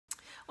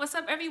What's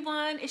up,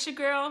 everyone? It's your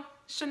girl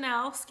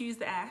Chanel, excuse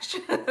the ash.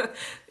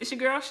 It's your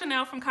girl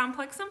Chanel from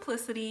Complex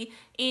Simplicity,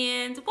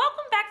 and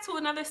welcome back to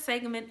another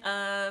segment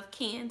of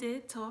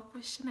Candid Talk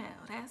with Chanel.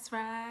 That's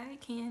right,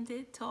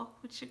 Candid Talk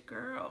with your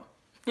girl.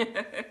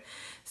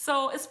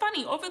 So it's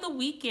funny, over the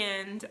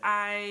weekend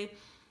on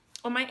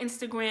my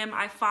Instagram,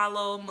 I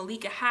follow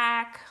Malika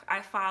Hack,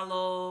 I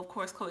follow, of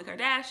course, Khloe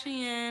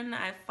Kardashian,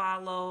 I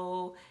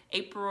follow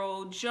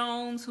April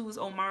Jones, who's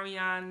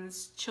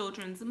Omarion's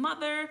children's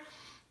mother,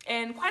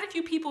 and quite a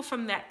few people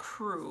from that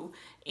crew.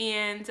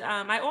 And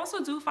I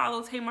also do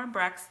follow Tamar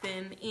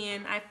Braxton,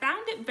 and I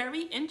found it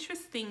very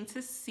interesting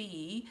to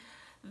see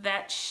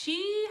that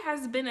she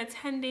has been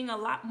attending a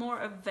lot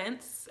more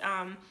events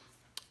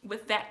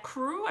with that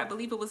crew. I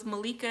believe it was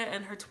Malika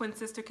and her twin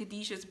sister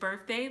Khadijah's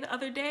birthday the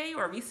other day,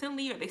 or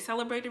recently, or they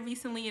celebrated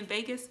recently in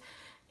Vegas,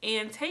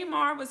 and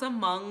Tamar was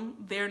among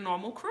their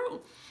normal crew.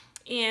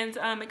 And it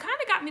kind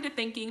of got me to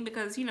thinking,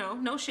 because, you know,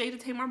 no shade to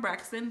Tamar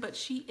Braxton, but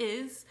she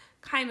is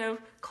kind of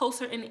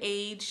closer in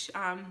age.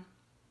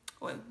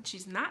 Well,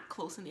 she's not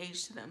close in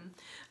age to them,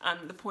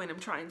 the point I'm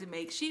trying to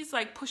make. She's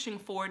like pushing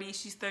 40,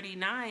 she's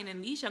 39,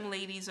 and these young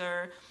ladies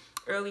are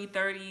early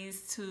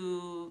 30s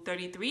to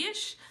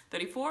 33-ish,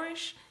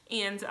 34-ish.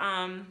 And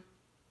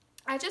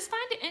I just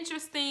find it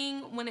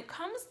interesting when it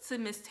comes to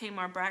Miss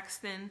Tamar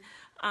Braxton,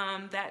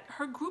 that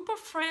her group of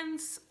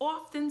friends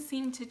often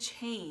seem to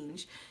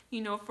change. You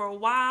know, for a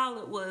while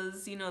it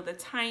was, you know, the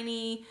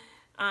tiny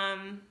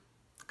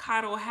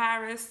Kato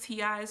Harris,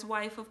 T.I.'s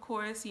wife, of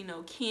course, you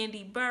know,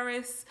 Candy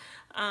Burris,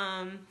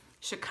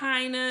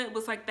 Shekinah. It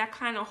was like that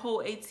kind of whole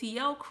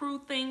ATL crew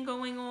thing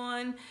going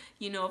on.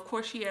 You know, of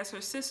course, she has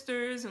her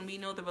sisters, and we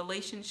know the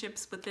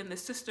relationships within the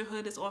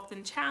sisterhood is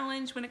often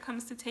challenged when it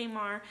comes to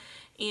Tamar.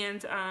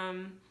 And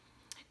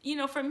you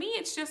know, for me,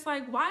 it's just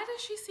like, why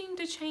does she seem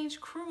to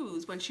change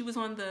crews? When she was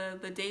on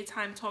the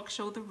daytime talk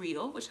show The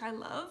Real, which I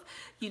love,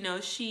 you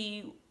know,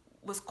 she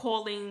was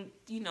calling,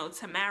 you know,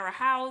 Tamara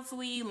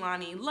Housley,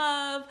 Lonnie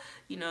Love,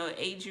 you know,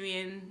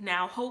 Adrienne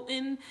now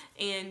Houghton,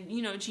 and,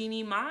 you know,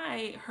 Jeannie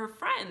Mai, her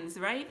friends,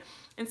 right?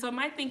 And so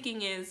my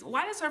thinking is,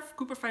 why does her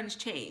group of friends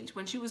change?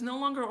 When she was no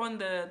longer on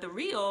the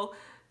Real,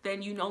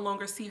 then you no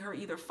longer see her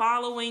either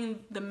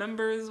following the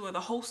members or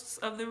the hosts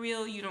of The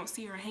Real. You don't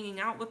see her hanging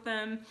out with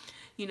them.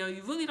 You know,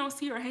 you really don't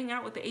see her hang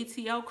out with the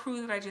ATL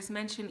crew that I just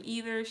mentioned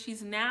either.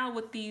 She's now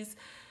with these,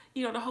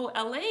 you know, the whole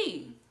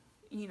LA,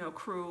 you know,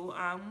 crew.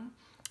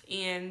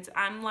 And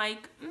I'm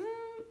like,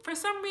 for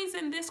some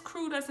reason, this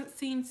crew doesn't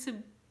seem to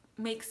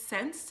make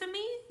sense to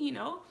me, you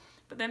know.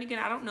 But then again,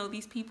 I don't know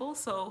these people,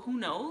 so who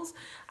knows?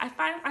 I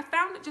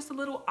found it just a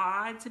little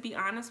odd, to be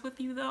honest with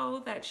you,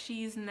 though, that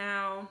she's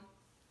now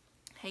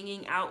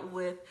hanging out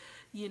with,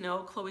 you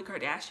know, Khloe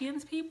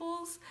Kardashian's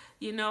peoples,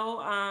 you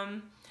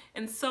know.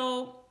 And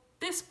so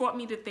this brought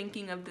me to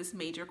thinking of this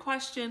major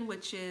question,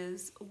 which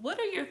is, what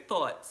are your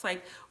thoughts?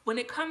 Like, when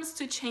it comes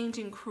to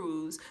changing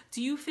crews,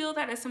 do you feel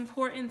that it's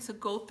important to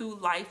go through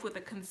life with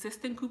a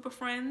consistent group of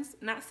friends?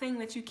 Not saying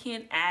that you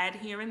can't add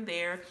here and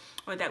there,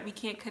 or that we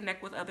can't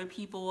connect with other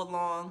people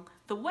along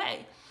the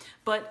way.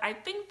 But I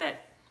think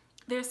that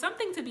there's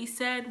something to be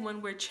said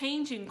when we're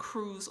changing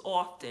crews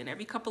often.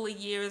 Every couple of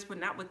years, we're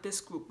not with this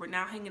group. We're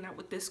now hanging out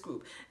with this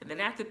group. And then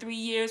after 3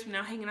 years, we're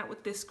now hanging out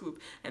with this group.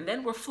 And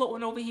then we're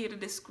floating over here to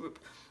this group.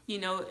 You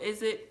know,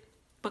 is it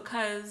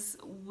because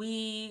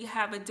we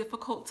have a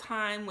difficult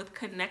time with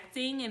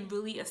connecting and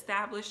really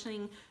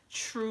establishing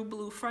true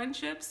blue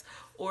friendships?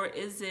 Or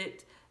is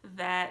it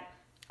that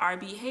our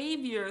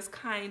behaviors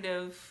kind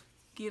of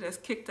get us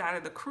kicked out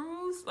of the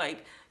crews?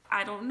 Like,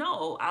 I don't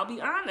know. I'll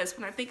be honest.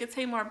 When I think of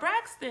Tamar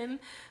Braxton,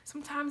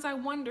 sometimes I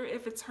wonder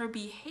if it's her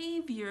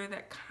behavior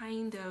that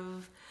kind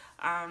of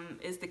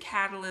is the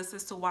catalyst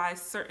as to why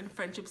certain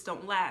friendships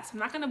don't last. I'm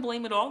not going to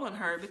blame it all on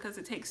her, because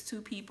it takes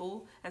two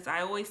people, as I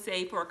always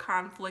say, for a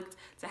conflict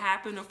to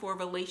happen, or for a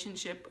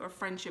relationship or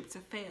friendship to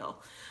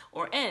fail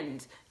or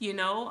end, you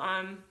know.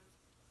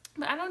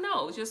 But I don't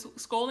know, just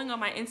scrolling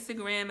on my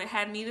Instagram, it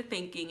had me to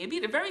thinking. It'd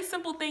be the very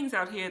simple things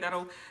out here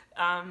that'll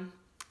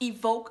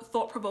evoke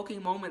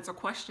thought-provoking moments or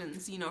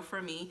questions, you know,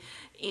 for me.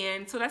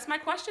 And so that's my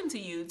question to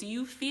you. Do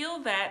you feel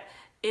that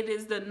it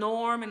is the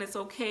norm and it's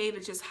okay to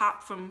just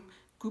hop from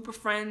group of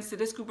friends to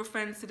this group of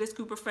friends to this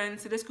group of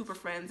friends to this group of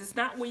friends? It's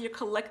not where you're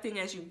collecting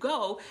as you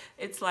go.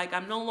 It's like,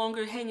 I'm no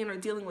longer hanging or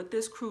dealing with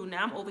this crew.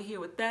 Now I'm over here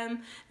with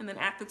them. And then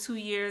after 2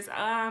 years,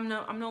 I'm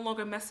no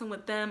longer messing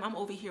with them. I'm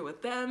over here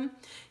with them.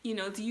 You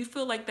know, do you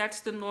feel like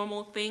that's the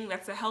normal thing?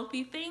 That's a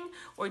healthy thing?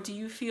 Or do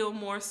you feel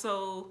more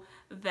so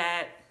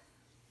that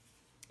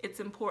it's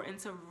important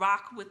to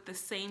rock with the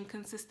same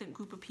consistent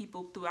group of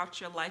people throughout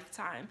your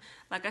lifetime?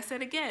 Like I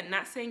said, again,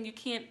 not saying you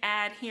can't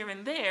add here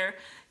and there,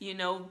 you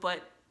know,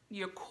 but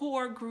your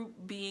core group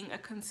being a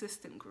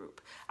consistent group.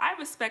 I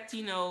respect,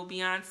 you know,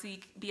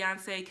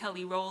 Beyonce,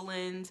 Kelly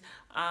Rowland,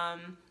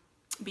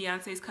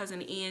 Beyonce's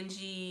cousin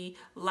Angie,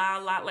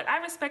 Lala. Like, I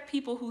respect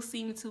people who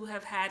seem to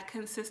have had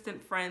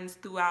consistent friends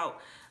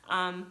throughout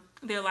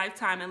their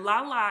lifetime. And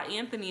Lala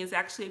Anthony is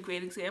actually a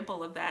great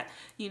example of that.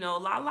 You know,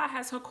 Lala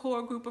has her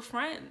core group of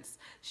friends.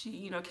 She,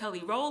 you know,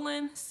 Kelly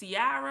Rowland,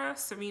 Ciara,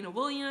 Serena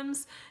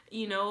Williams,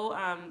 you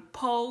know,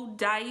 Poe,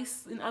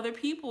 Dice, and other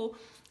people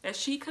that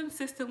she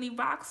consistently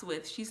rocks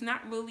with. She's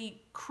not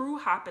really crew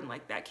hopping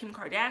like that. Kim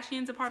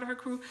Kardashian's a part of her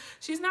crew.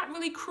 She's not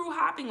really crew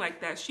hopping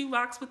like that. She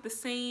rocks with the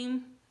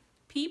same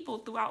people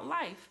throughout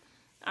life.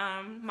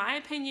 My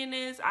opinion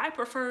is I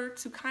prefer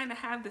to kind of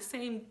have the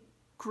same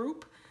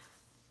group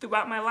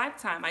throughout my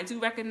lifetime. I do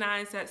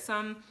recognize that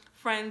some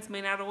friends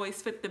may not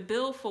always fit the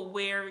bill for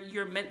where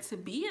you're meant to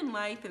be in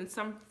life, and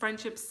some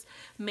friendships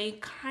may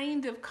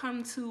kind of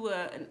come to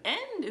an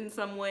end in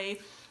some way.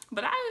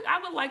 But I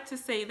would like to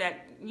say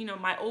that, you know,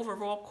 my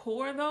overall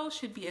core, though,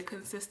 should be a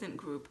consistent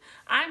group.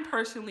 I'm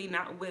personally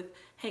not with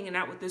hanging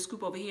out with this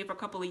group over here for a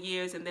couple of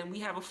years and then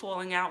we have a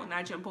falling out and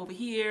I jump over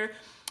here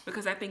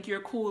because I think you're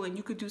cool and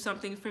you could do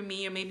something for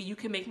me, or maybe you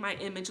can make my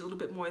image a little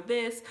bit more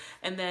this,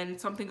 and then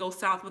something goes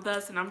south with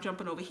us and I'm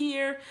jumping over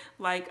here.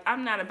 Like,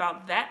 I'm not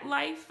about that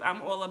life.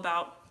 I'm all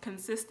about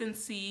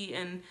consistency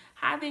and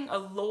having a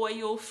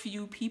loyal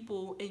few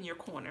people in your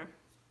corner.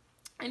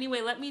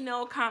 Anyway, let me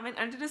know, comment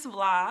under this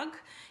vlog,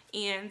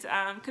 and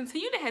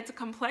continue to head to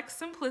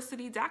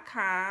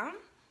ComplexSimplicity.com.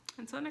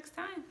 Until next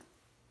time.